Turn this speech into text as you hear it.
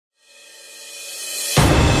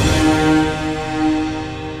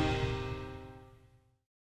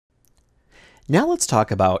Now let's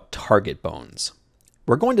talk about target bones.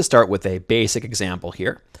 We're going to start with a basic example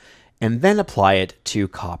here, and then apply it to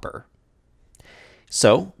copper.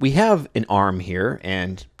 So we have an arm here,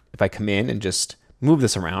 and if I come in and just move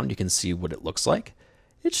this around, you can see what it looks like.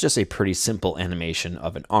 It's just a pretty simple animation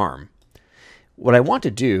of an arm. What I want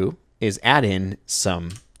to do is add in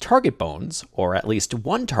some target bones, or at least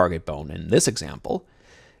one target bone in this example,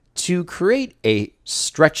 to create a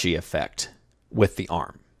stretchy effect with the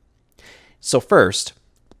arm. So first,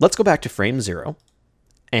 let's go back to frame 0,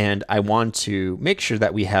 and I want to make sure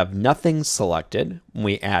that we have nothing selected when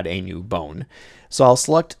we add a new bone. So I'll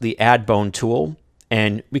select the Add Bone tool,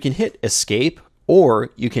 and we can hit Escape, or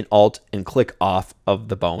you can Alt and click off of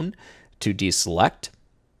the bone to deselect.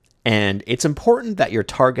 And it's important that your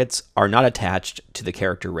targets are not attached to the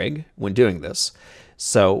character rig when doing this.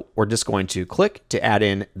 So we're just going to click to add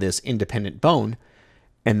in this independent bone,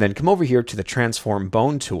 and then come over here to the Transform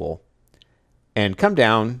Bone tool, and come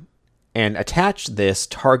down and attach this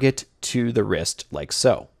target to the wrist like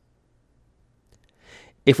so.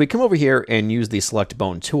 If we come over here and use the Select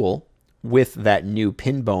Bone tool with that new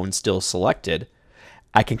pin bone still selected,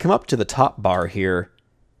 I can come up to the top bar here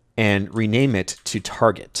and rename it to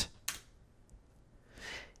Target.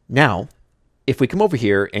 Now, if we come over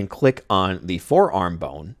here and click on the forearm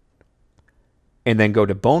bone and then go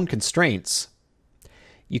to Bone Constraints,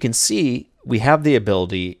 you can see we have the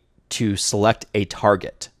ability to select a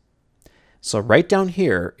target. So right down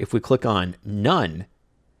here, if we click on None,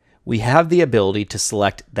 we have the ability to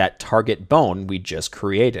select that target bone we just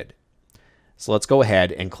created. So let's go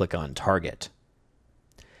ahead and click on Target.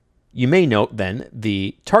 You may note then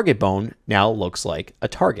the target bone now looks like a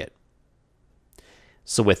target.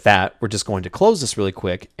 So with that, we're just going to close this really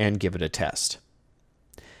quick and give it a test.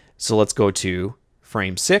 So let's go to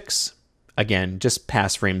frame 6. Again, just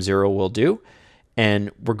past frame 0 will do.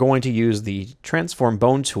 And we're going to use the Transform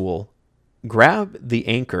Bone tool, grab the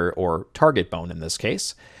anchor or target bone in this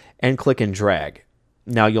case, and click and drag.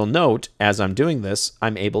 Now you'll note as I'm doing this,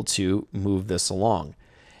 I'm able to move this along.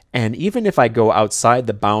 And even if I go outside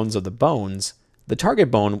the bounds of the bones, the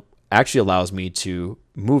target bone actually allows me to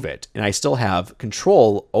move it, and I still have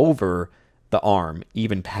control over the arm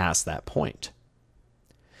even past that point.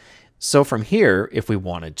 So from here, if we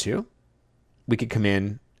wanted to, we could come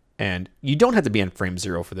in, and you don't have to be on frame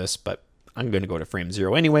 0 for this, but I'm going to go to frame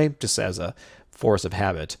 0 anyway, just as a force of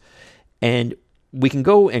habit. And we can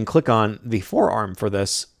go and click on the forearm for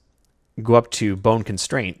this, go up to Bone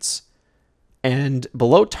Constraints, and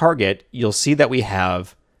below Target, you'll see that we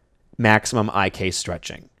have maximum IK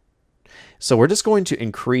stretching. So we're just going to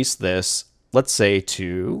increase this, let's say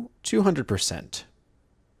to 200%,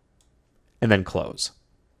 and then close.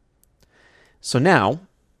 So now,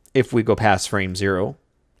 if we go past frame 0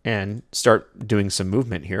 and start doing some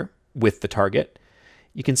movement here with the target,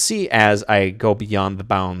 you can see as I go beyond the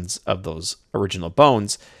bounds of those original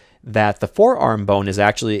bones that the forearm bone is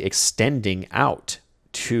actually extending out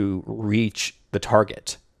to reach the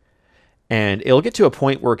target. And it'll get to a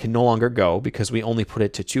point where it can no longer go because we only put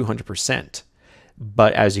it to 200%.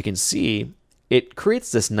 But as you can see, it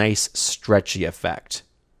creates this nice stretchy effect.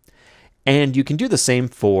 And you can do the same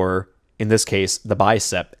for, in this case, the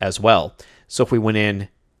bicep as well. So if we went in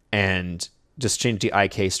and just change the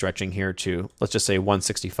IK stretching here to, let's just say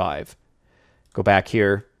 165. Go back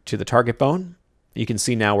here to the target bone. You can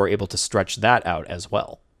see now we're able to stretch that out as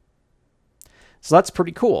well. So that's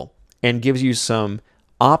pretty cool and gives you some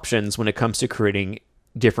options when it comes to creating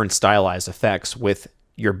different stylized effects with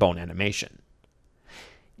your bone animation.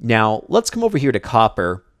 Now let's come over here to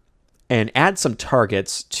copper and add some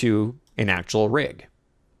targets to an actual rig.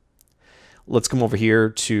 Let's come over here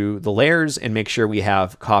to the layers and make sure we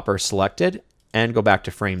have copper selected and go back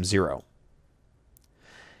to frame 0.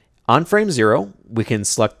 On frame 0, we can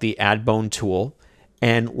select the Add Bone tool,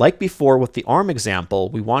 and like before with the arm example,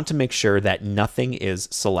 we want to make sure that nothing is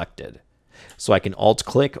selected. So I can Alt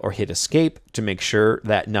click or hit Escape to make sure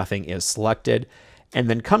that nothing is selected, and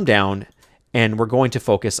then come down and we're going to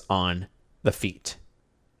focus on the feet.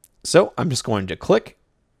 So I'm just going to click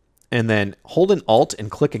and then hold an Alt and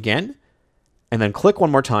click again, and then click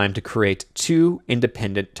one more time to create 2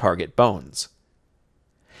 independent target bones.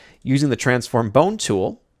 Using the Transform Bone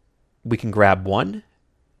tool, we can grab one,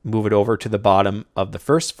 move it over to the bottom of the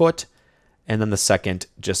first foot, and then the second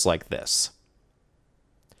just like this.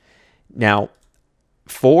 Now,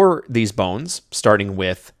 for these bones, starting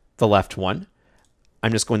with the left one,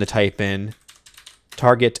 I'm just going to type in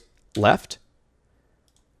target left,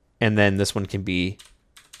 and then this one can be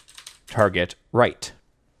target right.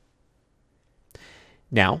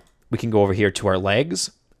 Now, we can go over here to our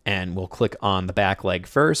legs, and we'll click on the back leg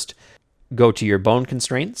first. go to your bone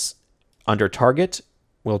constraints. Under target,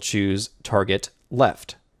 we'll choose target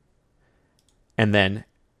left, and then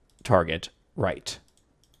target right.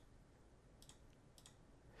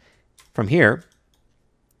 From here,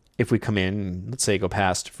 if we come in, let's say go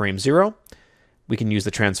past frame 0, we can use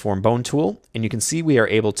the transform bone tool, and you can see we are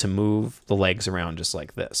able to move the legs around just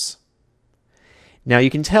like this. Now you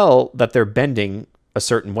can tell that they're bending a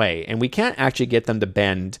certain way, and we can't actually get them to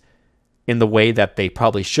bend in the way that they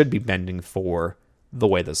probably should be bending for the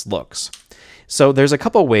way this looks. So there's a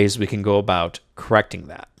couple ways we can go about correcting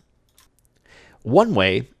that. One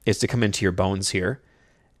way is to come into your bones here,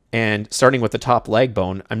 and starting with the top leg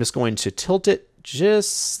bone, I'm just going to tilt it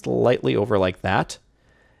just slightly over like that,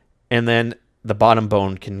 and then the bottom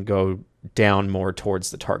bone can go down more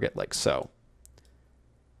towards the target like so.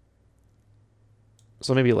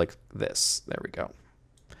 So maybe like this. There we go.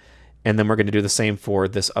 And then we're going to do the same for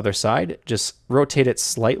this other side. Just rotate it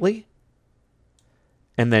slightly,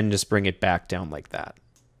 and then just bring it back down like that.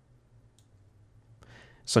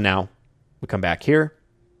 So now we come back here,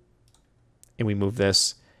 and we move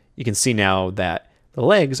this. You can see now that the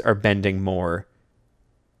legs are bending more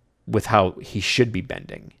with how he should be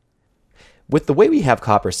bending. With the way we have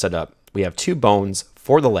Copper set up, we have 2 bones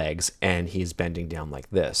for the legs, and he's bending down like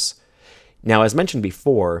this. Now, as mentioned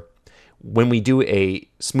before, when we do a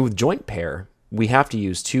smooth joint pair, we have to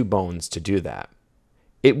use 2 bones to do that.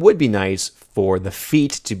 It would be nice for the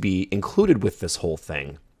feet to be included with this whole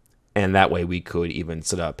thing, and that way we could even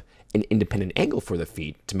set up an independent angle for the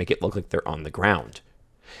feet to make it look like they're on the ground.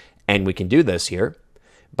 And we can do this here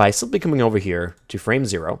by simply coming over here to frame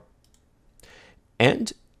 0,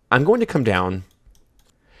 and I'm going to come down.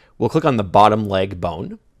 We'll click on the bottom leg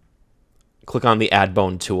bone, click on the add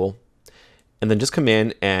bone tool, and then just come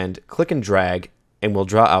in and click and drag, and we'll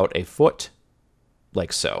draw out a foot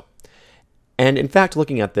like so. And in fact,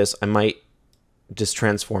 looking at this, I might just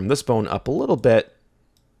transform this bone up a little bit,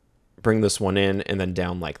 bring this one in, and then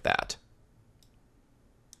down like that.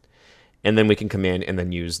 And then we can come in and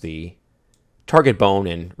then use the target bone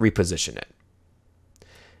and reposition it.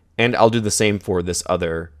 And I'll do the same for this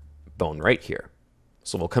other bone right here.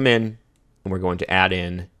 So we'll come in, and we're going to add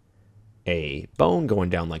in a bone going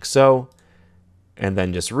down like so, and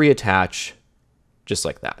then just reattach just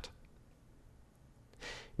like that.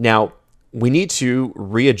 Now, we need to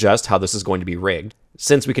readjust how this is going to be rigged,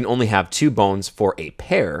 since we can only have 2 bones for a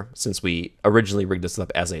pair, since we originally rigged this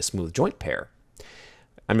up as a smooth joint pair.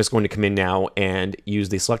 I'm just going to come in now and use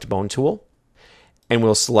the select bone tool, and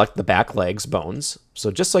we'll select the back legs bones.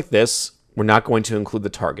 So just like this, we're not going to include the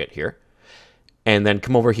target here. And then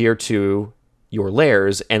come over here to your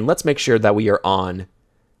layers, and let's make sure that we are on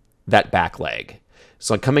that back leg.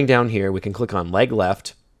 So coming down here, we can click on leg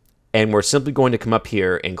left, and we're simply going to come up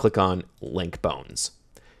here and click on link bones.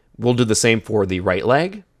 We'll do the same for the right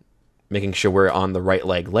leg, making sure we're on the right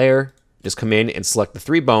leg layer. Just come in and select the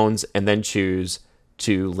 3 bones, and then choose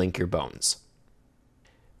to link your bones.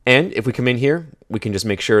 And if we come in here, we can just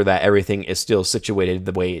make sure that everything is still situated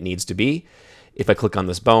the way it needs to be. If I click on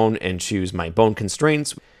this bone and choose my bone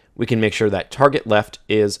constraints, we can make sure that target left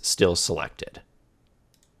is still selected.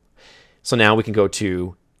 So now we can go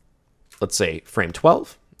to, let's say, frame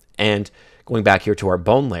 12, and going back here to our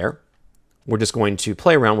bone layer, we're just going to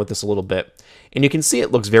play around with this a little bit, and you can see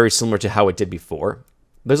it looks very similar to how it did before.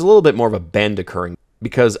 There's a little bit more of a bend occurring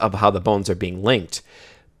because of how the bones are being linked.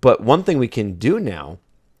 But one thing we can do now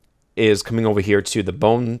is coming over here to the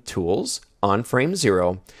bone tools on frame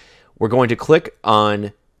 0, we're going to click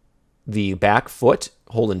on the back foot,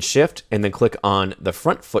 hold and shift, and then click on the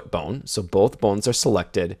front foot bone. So both bones are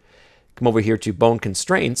selected. Come over here to bone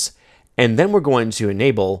constraints, and then we're going to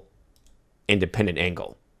enable independent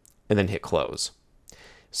angle, and then hit close.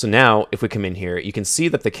 So now if we come in here, you can see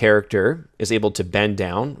that the character is able to bend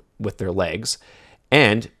down with their legs,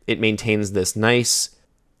 and it maintains this nice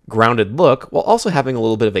grounded look while also having a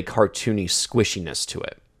little bit of a cartoony squishiness to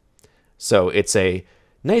it. So it's a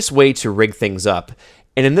nice way to rig things up.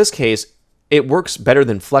 And in this case, it works better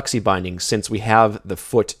than flexi binding since we have the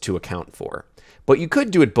foot to account for. But you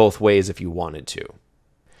could do it both ways if you wanted to.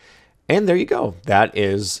 And there you go. That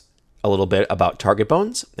is a little bit about target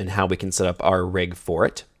bones and how we can set up our rig for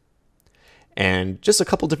it. And just a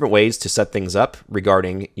couple different ways to set things up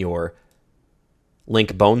regarding your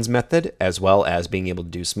link bones method, as well as being able to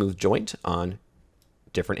do smooth joint on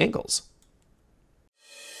different angles.